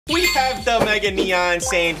We have the Mega Neon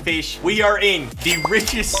Sandfish. We are in the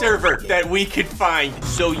richest server that we could find.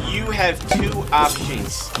 So you have two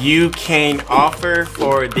options. You can offer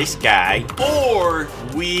for this guy, or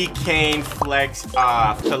we can flex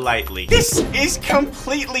off politely. This is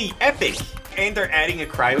completely epic. And they're adding a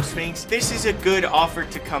cryo sphinx. This is a good offer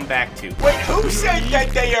to come back to. Wait, who said that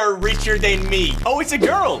they are richer than me? Oh, it's a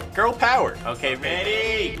girl. Girl power. Okay,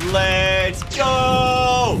 ready? Let's go.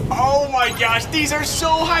 Oh my gosh, these are so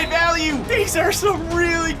high value. These are some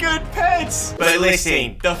really good pets. But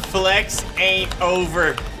listen, the flex ain't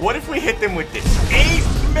over. What if we hit them with this?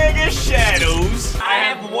 8 mega shadows. I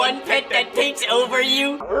have one pet that takes over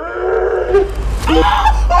you.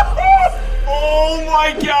 Oh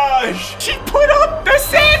my gosh! She put up the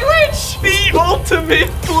sandwich! The ultimate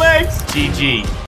flex! GG.